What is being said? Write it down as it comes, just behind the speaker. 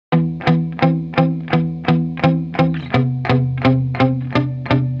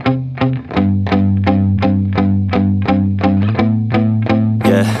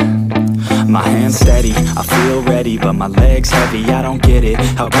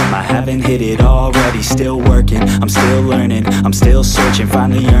am. I haven't hit it already, still working, I'm still learning, I'm still searching,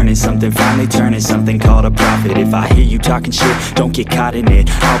 finally earning something, finally turning something called a profit. If I hear you talking shit, don't get caught in it.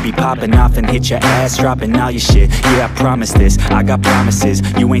 I'll be popping off and hit your ass, dropping all your shit. Yeah, I promise this, I got promises,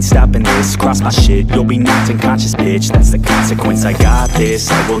 you ain't stopping this. Cross my shit, you'll be knocked unconscious, bitch. That's the consequence, I got this,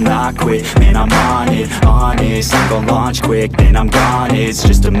 I will not quit. Man, I'm on it, honest, I'm gon' launch quick, then I'm gone. It's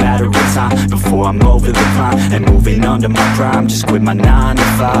just a matter of time before I'm over the climb and moving under my prime. Just quit my 9 to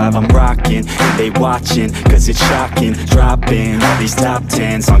 5, I'm rocking, and they watching, cause it's shocking. Dropping all these top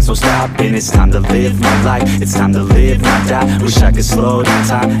 10 songs, no stopping. It's time to live my life, it's time to live, not die. Wish I could slow down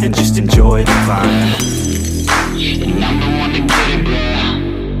time and just enjoy the climb. And I'm the one to get it, bro.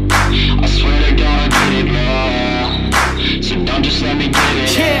 I swear to God I get it, bro. So don't just let me get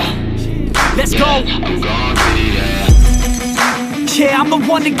it. Yeah, let's go. I'm gon' get it, yeah, I'm the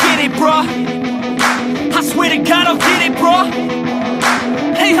one to get it, bro. I swear to God I'll get it, bro.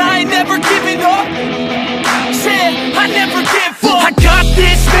 Hey, I ain't never giving up. Yeah, I never give up. I got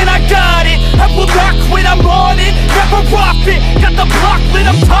this, man, I got it. I will not quit, I'm on it. Never off it. Got the block lit,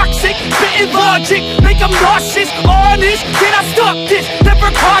 I'm toxic. Spitting logic, make them nauseous. Honest, can I stop this? Never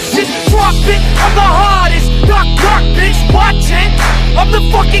cautious, drop it. I'm the hardest. Knock, knock, bitch, watch it. I'm the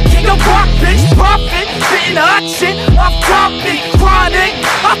fucking king of rock, bitch. Profit, spitting hot shit. Off topic, chronic.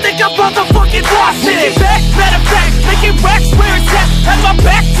 I think I'm motherfucking lost it. Making back, matter of fact, making racks where it's at. Have my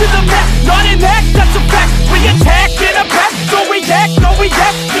back to the map, not an act, that's a fact. We attack in a pack, don't react, no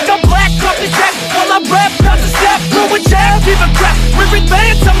react. Think I'm black, off his back, while I rap, bounce a step. Throw a jab, give a crap. We're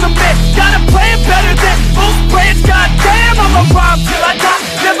advanced, I'm the man. Got a plan better than most brands. Goddamn, I'ma rhyme till I die.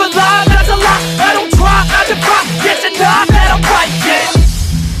 Never lie, that's a lie. I don't try, I defy. Get to die, that I'm right, yeah.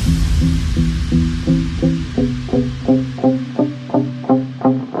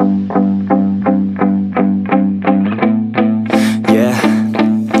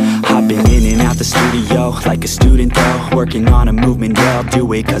 Like a student though, working on a movement, yeah, I'll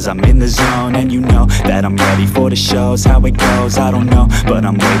do it cause I'm in the zone. And you know that I'm ready for the shows. How it goes, I don't know, but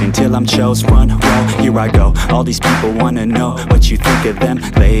I'm waiting till I'm chose. Front row, here I go. All these people wanna know what you think of them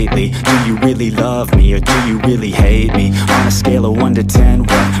lately. Do you really love me or do you really hate me? On a scale of 1 to 10,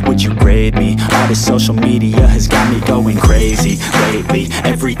 what would you grade me? All this social media has got me going crazy lately.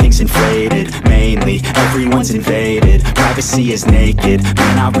 Everything's inflated, mainly everyone's invaded. Privacy is naked,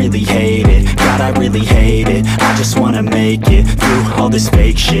 man, I really hate it. God, I really hate it. I just wanna make it through all this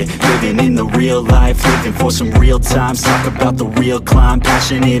fake shit. Living in the real life, living for some real times. Talk about the real climb,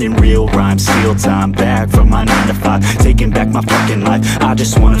 passionate in real rhymes. Steal time back from my 9 to 5, taking back my fucking life. I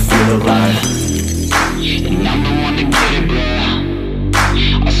just wanna feel alive. And I'm the one to get it, bro.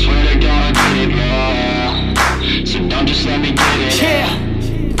 I swear to God I get it, bro. So don't just let me get it.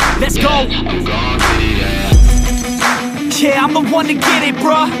 Yeah, let's go. I'm gon' get it, yeah, I'm the one to get it,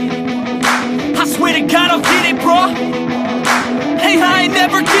 bro. I swear to God I'll get it, bro. Hey, I ain't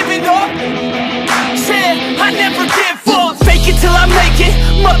never giving up. Yeah, I never give up. Fake it till I make it.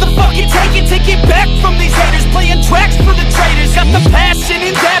 Motherfucking take it back from these haters. Playing tracks for the traitors. Got the passion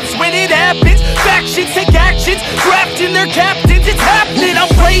in depths when it happens. Factions take actions, drafting their captains. It's happening, I'm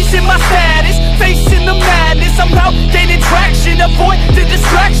raising my status, facing the madness. I'm out gaining traction, avoid the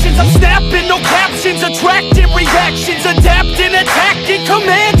distractions. I'm snapping, no captions, attracting reactions. Adapting, attacking,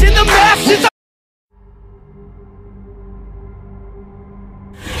 command.